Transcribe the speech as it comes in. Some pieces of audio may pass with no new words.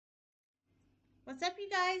What's up, you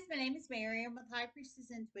guys? My name is Mary. I'm with High Priestess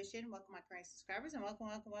Intuition. Welcome, my current subscribers, and welcome,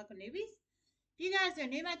 newbies. If you guys are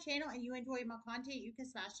new to my channel and you enjoy my content, you can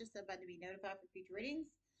smash the sub button to be notified for future readings.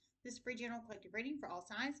 This is free general collective reading for all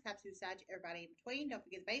signs, Caps, Sag, everybody in between. Don't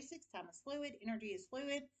forget the basics. Time is fluid. Energy is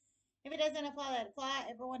fluid. If it doesn't apply, let it fly.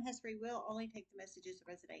 Everyone has free will. Only take the messages that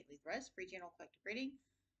resonate. Leave the rest. Free general collective reading.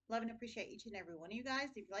 Love and appreciate each and every one of you guys.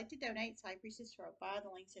 If you'd like to donate, it's High Priestess Tarot 5. The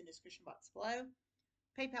link's in the description box below.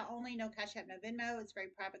 PayPal only, no Cash App, no Venmo. It's a very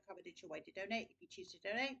private, confidential way to donate if you choose to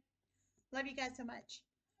donate. Love you guys so much.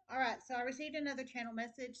 All right, so I received another channel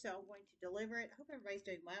message, so I'm going to deliver it. Hope everybody's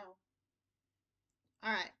doing well.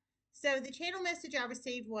 All right, so the channel message I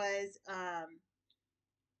received was a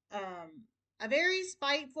very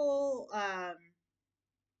spiteful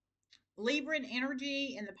Libran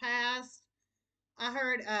energy in the past. I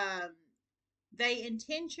heard they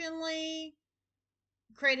intentionally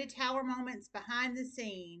created tower moments behind the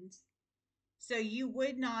scenes so you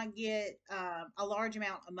would not get a large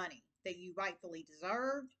amount of money that you rightfully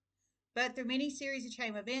deserved. But through many series of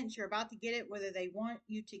chain events, you're about to get it whether they want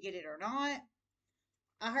you to get it or not.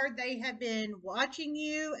 I heard they have been watching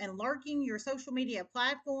you and lurking your social media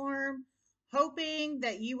platform, hoping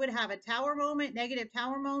that you would have a tower moment, negative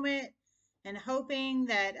tower moment, and hoping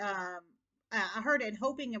that I heard and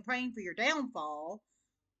hoping and praying for your downfall.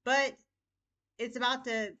 But it's about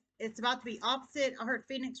to be opposite. I heard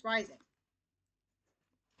Phoenix Rising.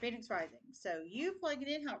 Phoenix Rising. So you plug it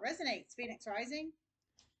in how it resonates, Phoenix Rising,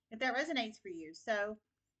 if that resonates for you. So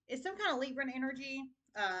it's some kind of Libra energy.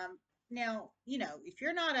 Now, if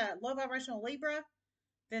you're not a low vibrational Libra,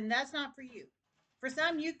 then that's not for you. For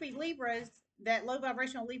some, you could be Libras that low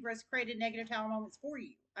vibrational Libras created negative tower moments for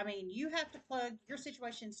you. I mean, you have to plug your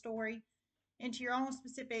situation story into your own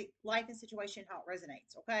specific life and situation, how it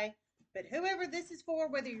resonates, okay? But whoever this is for,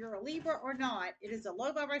 whether you're a Libra or not, it is a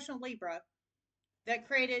low vibrational Libra that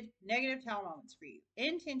created negative tower moments for you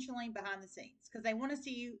intentionally behind the scenes because they want to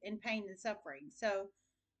see you in pain and suffering. So,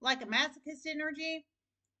 like a masochist energy,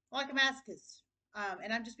 like a masochist,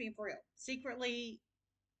 and I'm just being for real, secretly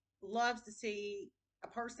loves to see a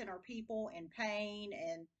person or people in pain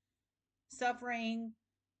and suffering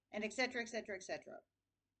and etc. etc. etc.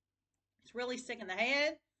 It's really sick in the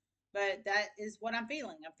head, but that is what I'm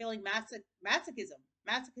feeling. I'm feeling masochism,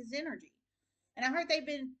 masochist energy. And I heard they've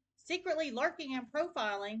been secretly lurking and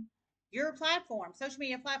profiling your platform, social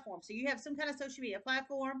media platform. So you have some kind of social media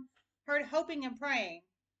platform, heard hoping and praying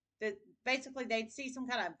that basically they'd see some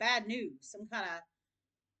kind of bad news,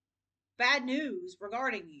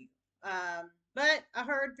 regarding you. But I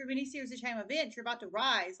heard through many series of chain events, you're about to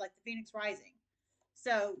rise like the Phoenix Rising.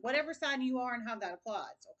 So whatever sign you are and how that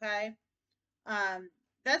applies, okay?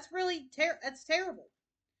 That's really that's terrible.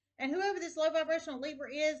 And whoever this low vibrational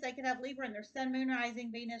Libra is, they can have Libra in their Sun, Moon,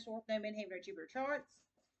 Rising, Venus, or Moon, Inhabitor, Jupiter charts.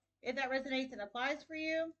 If that resonates and applies for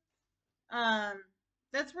you,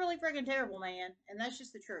 that's really freaking terrible, man. And that's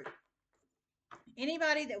just the truth.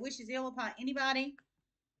 Anybody that wishes ill upon anybody,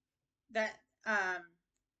 that I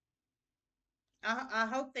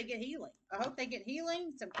hope they get healing. I hope they get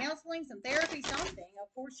healing, some counseling, some therapy, something.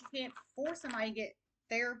 Of course, you can't force somebody to get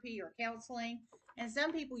therapy or counseling. And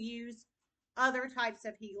some people use other types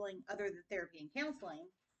of healing other than therapy and counseling,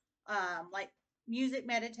 like music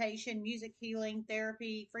meditation, music healing,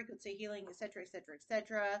 therapy, frequency healing, etc., etc.,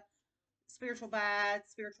 etc., spiritual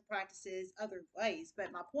baths, spiritual practices, other ways.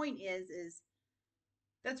 But my point is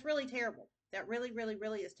that's really terrible. That really, really,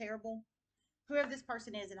 really is terrible. Whoever this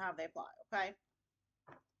person is and how they apply, okay?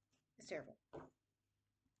 It's terrible.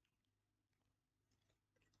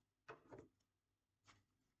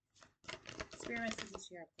 Spirit messages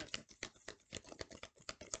share a person.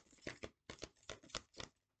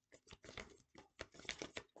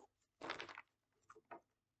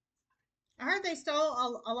 I heard they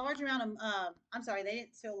stole a large amount of, I'm sorry, they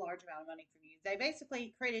didn't steal a large amount of money from you. They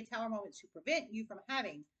basically created tower moments to prevent you from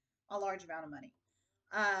having a large amount of money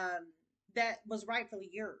that was rightfully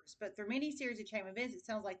yours. But through many series of chain events, it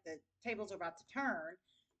sounds like the tables are about to turn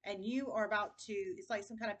and you are about to, it's like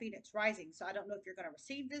some kind of Phoenix Rising. So I don't know if you're going to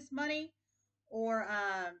receive this money or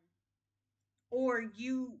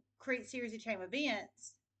you create series of chain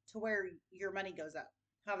events to where your money goes up,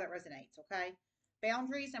 how that resonates, okay?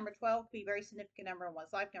 Boundaries, number 12, could be a very significant number in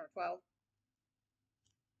one's life, number 12.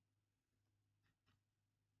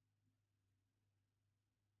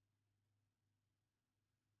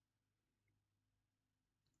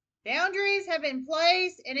 Boundaries have been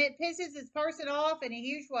placed and it pisses this person off in a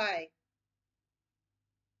huge way.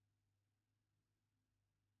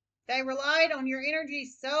 They relied on your energy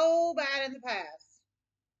so bad in the past.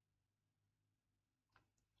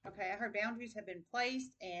 Okay, I heard boundaries have been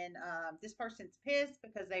placed, and this person's pissed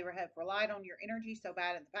because they have relied on your energy so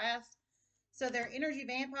bad in the past. So they're energy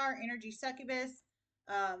vampire, energy succubus.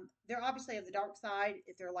 They're obviously of the dark side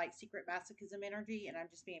if they're like secret masochism energy, and I'm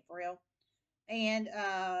just being for real. And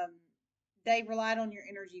they relied on your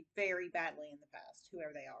energy very badly in the past,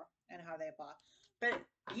 whoever they are and how they apply. But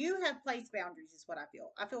you have placed boundaries, is what I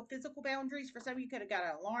feel. I feel physical boundaries. For some, you could have got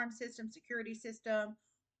an alarm system, security system,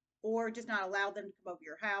 or just not allow them to come over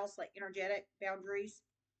your house, like energetic boundaries,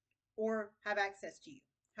 or have access to you.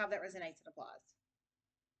 How that resonates and applies.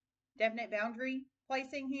 Definite boundary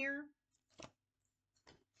placing here.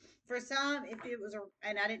 For some, if it was,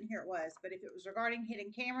 and I didn't hear it was, but if it was regarding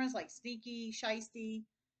hidden cameras like sneaky, shisty,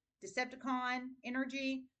 Decepticon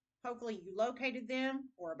energy, hopefully you located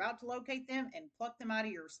them or about to locate them and pluck them out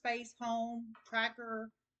of your space, home,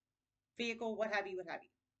 tracker, vehicle, what have you,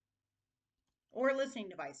 or listening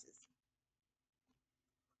devices.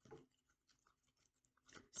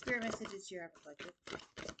 Spirit messages to your collective.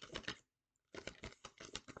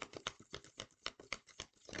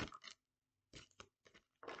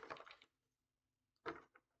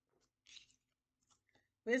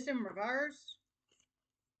 Wisdom reversed.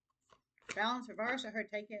 Balance reversed. I heard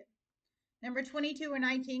take it. Number 22 or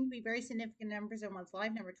 19 can be very significant numbers in one's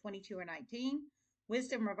life. Number 22 or 19.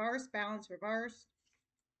 Wisdom reversed. Balance reversed.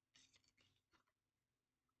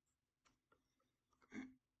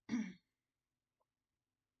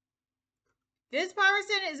 This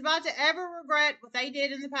person is about to ever regret what they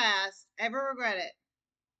did in the past. Ever regret it.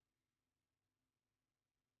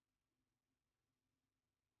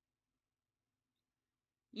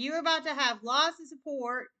 You're about to have lots of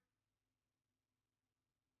support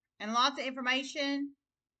and lots of information.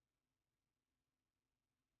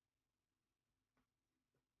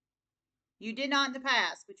 You did not in the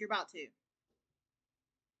past, but you're about to.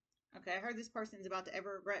 Okay, I heard this person's about to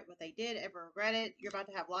ever regret what they did, ever regret it. You're about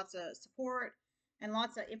to have lots of support and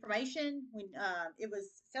lots of information. When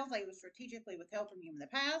sounds like it was strategically withheld from you in the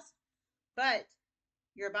past, but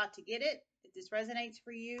you're about to get it. If this resonates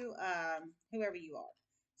for you, whoever you are,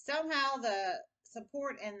 somehow the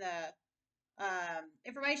support and the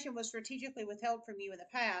information was strategically withheld from you in the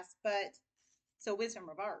past, but so wisdom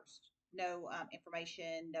reversed. No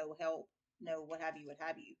information, no help, no what have you.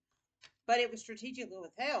 But it was strategically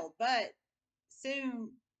withheld. But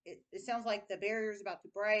soon it sounds like the barrier is about to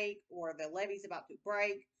break or the levee's about to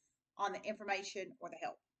break on the information or the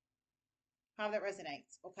help. How that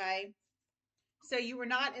resonates, okay? So you were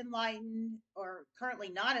not enlightened or currently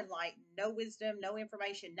not enlightened, no wisdom, no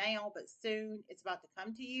information now, but soon it's about to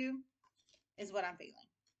come to you, is what I'm feeling.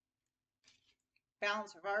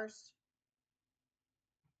 Balance reversed.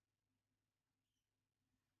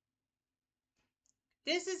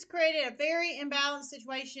 This has created a very imbalanced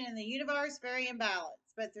situation in the universe, very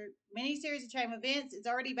imbalanced. But through many series of chain events, it's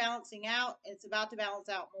already balancing out. And it's about to balance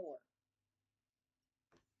out more.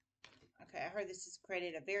 Okay, I heard this has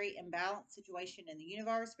created a very imbalanced situation in the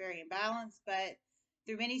universe, very imbalanced. But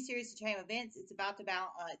through many series of chain events, it's about to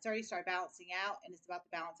balance. It's already started balancing out, and it's about to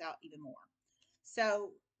balance out even more.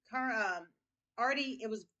 So, already it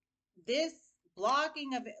was this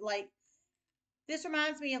blocking of it. Like this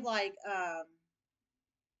reminds me of like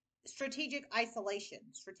strategic isolation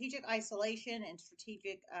and strategic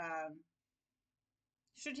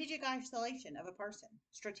isolation of a person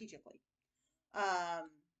strategically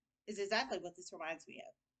is exactly what this reminds me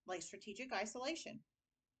of, like strategic isolation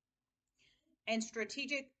and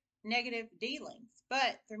strategic negative dealings.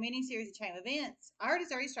 But through many series of chain events, I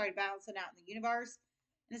already started balancing out in the universe,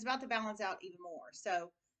 and it's about to balance out even more.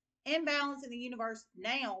 So imbalance in the universe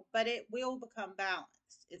now, but it will become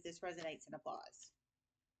balanced if this resonates and applies.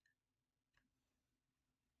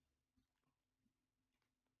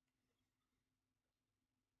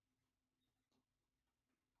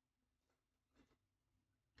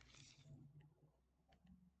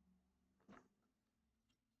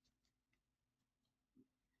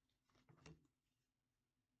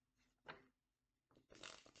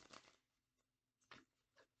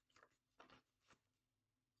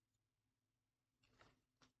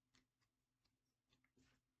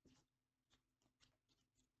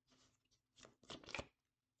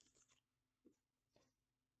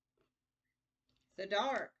 The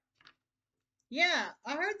dark. Yeah,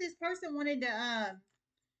 I heard this person wanted to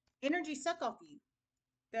energy suck off you.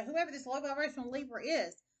 That whoever this low vibrational Libra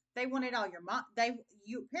is, they wanted all your money.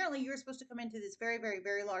 You apparently you're supposed to come into this very, very,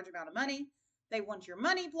 very large amount of money. They want your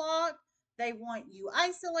money blocked. They want you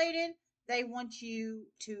isolated. They want you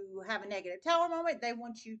to have a negative tower moment. They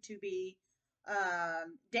want you to be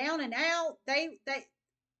down and out. They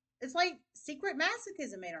it's like secret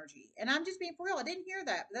masochism energy. And I'm just being for real. I didn't hear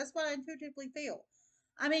that, but that's what I intuitively feel.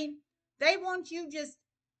 I mean, they want you just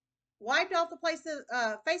wiped off the face of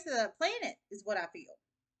the planet is what I feel.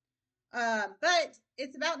 But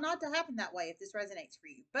it's about not to happen that way if this resonates for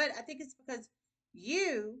you. But I think it's because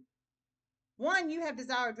you, one, you have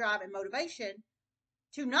desire, drive, and motivation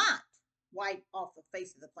to not wipe off the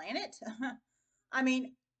face of the planet. I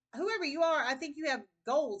mean, whoever you are, I think you have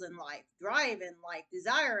goals in life, drive in life,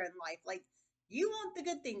 desire in life. Like you want the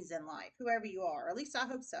good things in life, whoever you are. Or at least I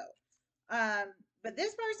hope so. But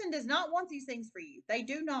this person does not want these things for you. They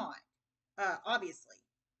do not. Obviously,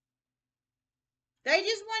 they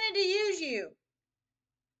just wanted to use you.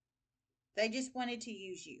 They just wanted to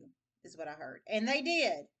use you, is what I heard, and they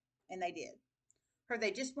did. And they did. Heard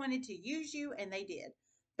they just wanted to use you, and they did.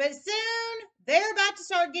 But soon they're about to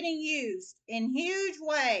start getting used in huge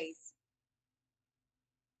ways.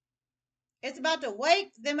 It's about to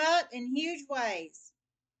wake them up in huge ways.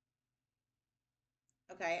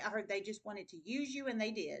 Okay, I heard they just wanted to use you, and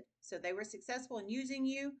they did. So they were successful in using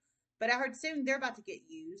you. But I heard soon they're about to get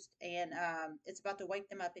used, and it's about to wake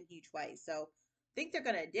them up in huge ways. So I think they're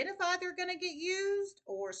going to identify they're going to get used,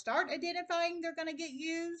 or start identifying they're going to get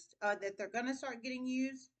used, that they're going to start getting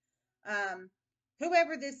used. Um,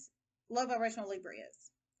 Whoever this low vibrational Libra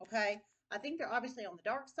is, okay? I think they're obviously on the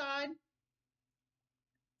dark side.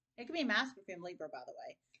 It could be Master Fem Libra, by the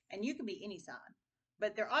way, and you can be any sign,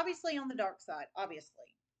 but they're obviously on the dark side, obviously.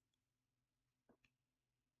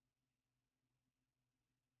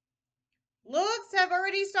 Looks have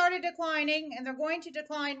already started declining, and they're going to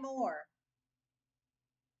decline more.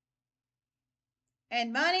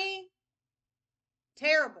 And money,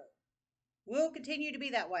 terrible. Will continue to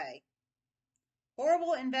be that way.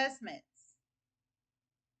 Horrible investments.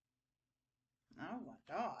 Oh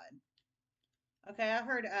my God. Okay, I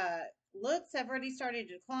heard looks have already started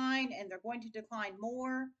to decline, and they're going to decline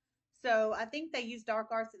more. So I think they used dark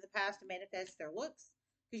arts in the past to manifest their looks,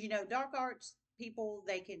 because dark arts people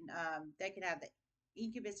they can have the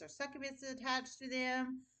incubus or succubus attached to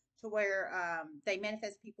them, to where they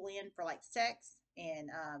manifest people in for like sex, and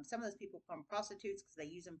some of those people become prostitutes because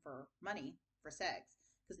they use them for money for sex,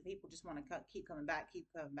 because the people just want to keep coming back, keep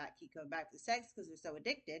coming back, keep coming back to sex because they're so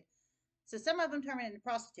addicted. So some of them turn into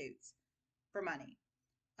prostitutes for money.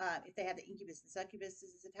 If they have the incubus and succubus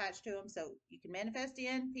is attached to them. So you can manifest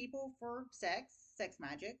in people for sex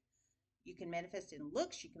magic. You can manifest in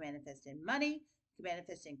looks. You can manifest in money. You can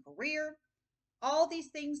manifest in career. All these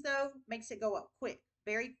things, though, makes it go up quick,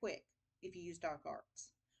 very quick, if you use dark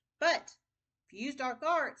arts. But if you use dark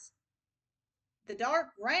arts, the dark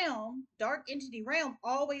realm, dark entity realm,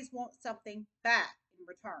 always wants something back in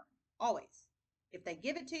return. Always. If they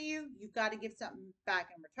give it to you, you've got to give something back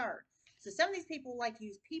in return. So some of these people like to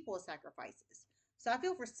use people as sacrifices. So I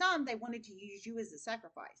feel for some, they wanted to use you as a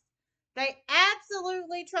sacrifice. They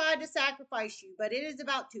absolutely tried to sacrifice you, but it is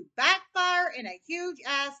about to backfire in a huge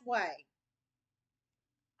ass way.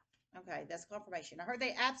 Okay, that's confirmation. I heard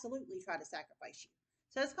they absolutely try to sacrifice you.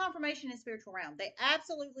 So it's confirmation in spiritual realm. They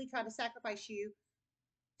absolutely try to sacrifice you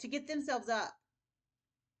to get themselves up.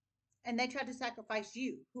 And they try to sacrifice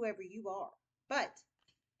you, whoever you are.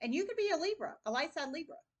 And you could be a Libra, a light side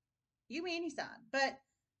Libra. You be any sign. But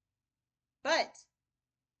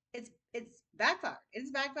it's backfired.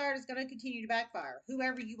 It's backfired. It's going to continue to backfire.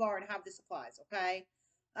 Whoever you are and how this applies, okay?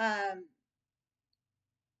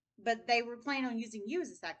 But they were planning on using you as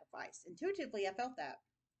a sacrifice. Intuitively, I felt that.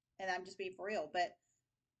 And I'm just being for real. But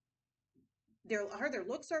I heard their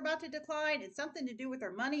looks are about to decline, and something to do with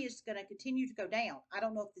their money is going to continue to go down. I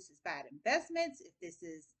don't know if this is bad investments, if this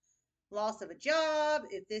is loss of a job,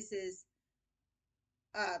 if this is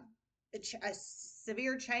a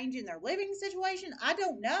severe change in their living situation. I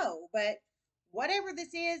don't know, but whatever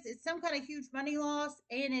this is, it's some kind of huge money loss,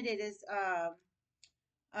 and it is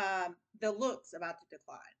the looks about to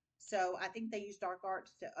decline. So I think they use dark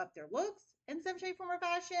arts to up their looks in some shape, form, or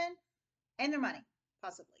fashion, and their money,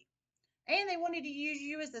 possibly. And they wanted to use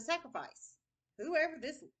you as the sacrifice. Whoever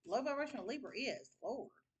this low vibrational Libra is,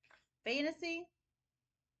 Lord. Fantasy.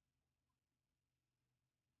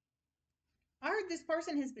 I heard this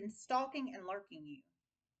person has been stalking and lurking you.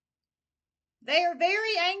 They are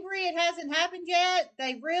very angry it hasn't happened yet.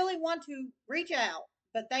 They really want to reach out,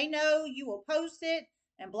 but they know you will post it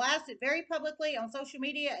and blast it very publicly on social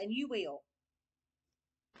media, and you will.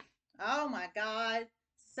 Oh my God.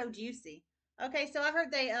 So juicy. Okay, so I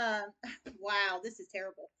heard they, wow, this is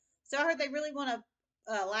terrible. So I heard they really want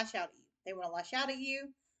to lash out at you. They want to lash out at you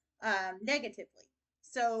negatively.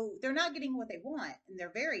 So they're not getting what they want, and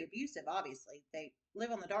they're very abusive, obviously. They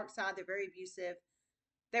live on the dark side. They're very abusive.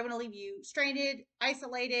 They want to leave you stranded,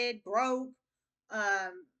 isolated, broke.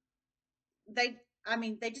 Um, they, I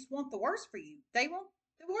mean, they just want the worst for you. They want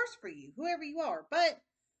the worst for you, whoever you are. But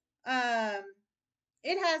um,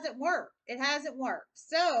 it hasn't worked. It hasn't worked.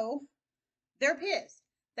 So they're pissed.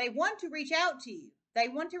 They want to reach out to you. They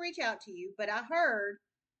want to reach out to you, but I heard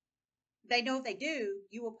they know if they do,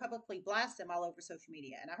 you will publicly blast them all over social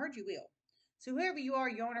media. And I heard you will. So whoever you are,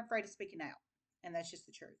 you aren't afraid of speaking out. And that's just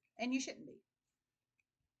the truth. And you shouldn't be.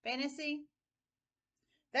 Fantasy,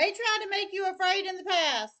 they tried to make you afraid in the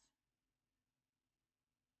past.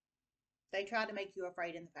 They tried to make you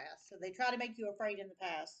afraid in the past. So they try to make you afraid in the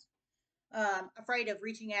past. Afraid of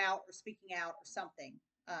reaching out or speaking out or something.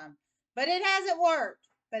 But it hasn't worked.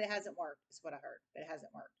 But it hasn't worked, is what I heard. But it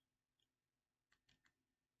hasn't worked.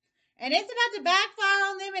 And it's about to backfire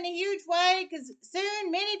on them in a huge way because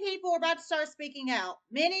soon many people are about to start speaking out.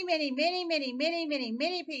 Many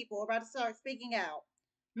people are about to start speaking out.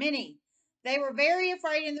 Many. They were very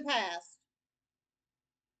afraid in the past.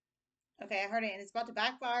 Okay, I heard it, and it's about to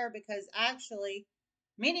backfire because actually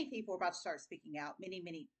many people are about to start speaking out.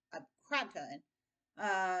 A crap ton.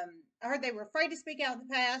 I heard they were afraid to speak out in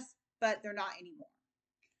the past, but they're not anymore.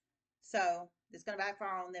 So it's going to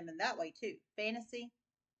backfire on them in that way too. Fantasy.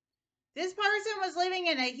 This person was living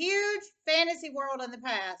in a huge fantasy world in the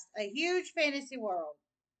past. A huge fantasy world.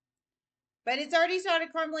 But it's already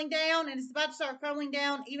started crumbling down, and it's about to start crumbling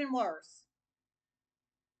down even worse.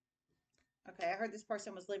 Okay, I heard this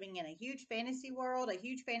person was living in a huge fantasy world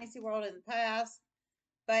in the past,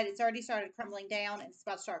 but it's already started crumbling down, and it's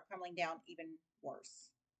about to start crumbling down even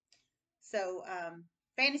worse. So,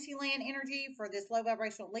 Fantasyland energy for this low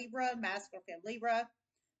vibrational Libra, masculine Libra.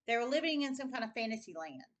 They were living in some kind of fantasy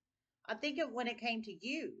land. I think of when it came to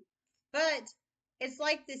you, but it's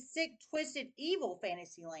like this sick, twisted, evil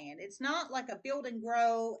fantasy land. It's not like a build and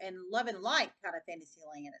grow and love and light kind of fantasy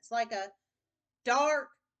land. It's like a dark,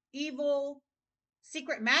 evil,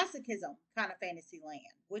 secret masochism kind of fantasy land,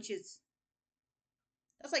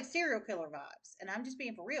 that's like serial killer vibes. And I'm just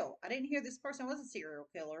being for real. I didn't hear this person was a serial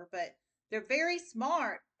killer, but they're very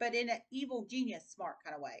smart, but in an evil genius smart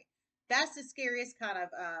kind of way. That's the scariest kind of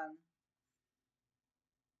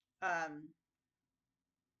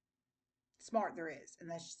smart there is, and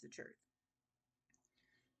that's just the truth.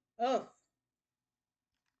 Oh.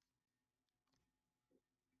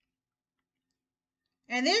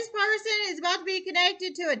 And this person is about to be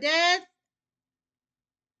connected to a death,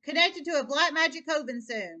 connected to a black magic coven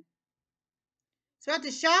soon. It's about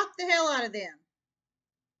to shock the hell out of them.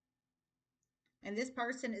 And this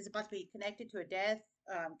person is about to be connected to a death,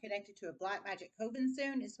 connected to a black magic coven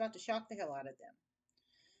soon. It's about to shock the hell out of them.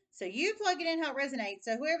 So you plug it in how it resonates.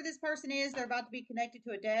 So whoever this person is, they're about to be connected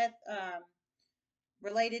to a death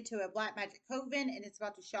related to a black magic coven, and it's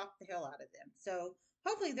about to shock the hell out of them. So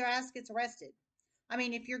hopefully their ass gets arrested. I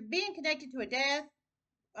mean, if you're being connected to a death,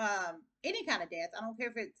 any kind of death, I don't care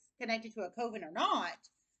if it's connected to a coven or not,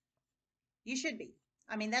 you should be.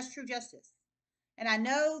 I mean, that's true justice. And I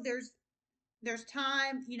know there's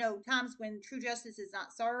times when true justice is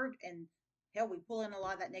not served, and hell, we pull in a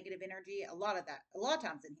lot of that negative energy, a lot of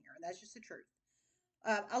times in here, and that's just the truth.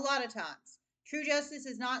 A lot of times, true justice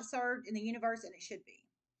is not served in the universe, and it should be.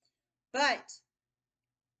 But,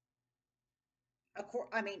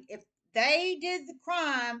 I mean, if they did the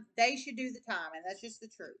crime, they should do the time, and that's just the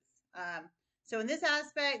truth. So in this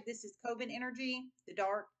aspect, this is coven energy, the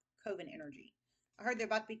dark coven energy. I heard they're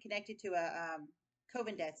about to be connected to a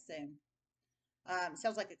coven death soon.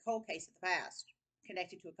 Sounds like a cold case of the past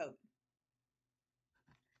connected to a coven.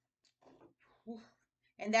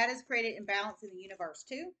 And that has created imbalance in the universe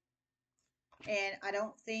too. And I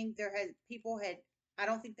don't think I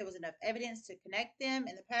don't think there was enough evidence to connect them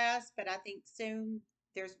in the past, but I think soon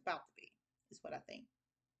there's about to be, is what I think.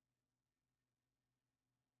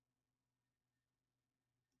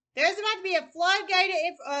 There's about to be a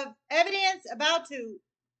floodgate of evidence about to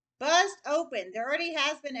bust open. There already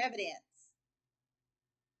has been evidence.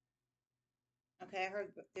 Okay, I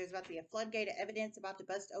heard there's about to be a floodgate of evidence about to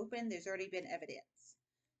bust open. There's already been evidence.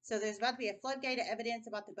 So there's about to be a floodgate of evidence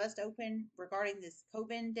about to bust open regarding this cold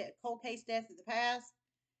case death of the past.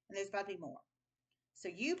 And there's about to be more. So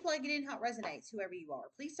you plug it in how it resonates, whoever you are.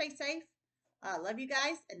 Please stay safe. Love you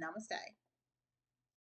guys, and namaste.